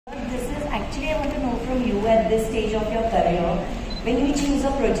actually I want to know from you at this stage of your career, when you choose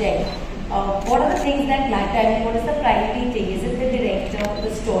a project, what are the things that matter and what is the primary thing? Is it the director,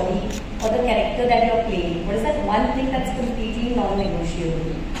 the story, or the character that you're playing? What is that one thing that's completely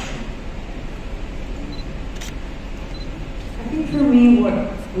non-negotiable? I think for me, what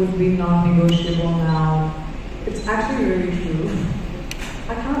would be non-negotiable now, it's actually really true.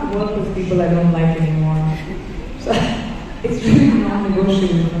 I can't work with people I don't like anymore. So it's really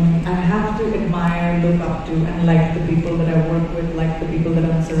non-negotiable for me. I have to admire, look up to, and like the people that I work with, like the people that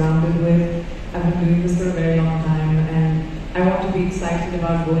I'm surrounded with. I've been doing this for a very long time, and I want to be excited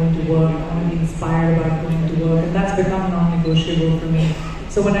about going to work. I want to be inspired about going to work, and that's become non-negotiable for me.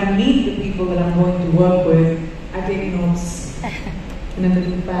 So when I meet the people that I'm going to work with, I take notes in a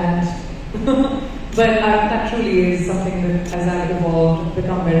little pad. But that truly is something that, as I've evolved, has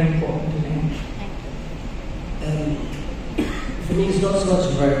become very important to me. For me, it's not so much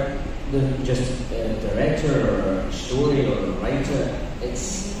about just a director or a story or a writer.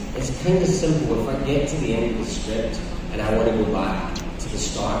 It's kind of simple. If I get to the end of the script and I want to go back to the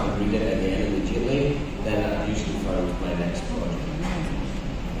start and read it again immediately, then I've usually found my next project.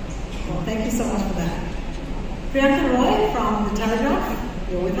 Well, thank you so much for that. Priyanka Roy from The Telegraph,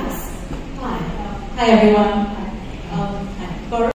 you're with us. Hi. Hi everyone.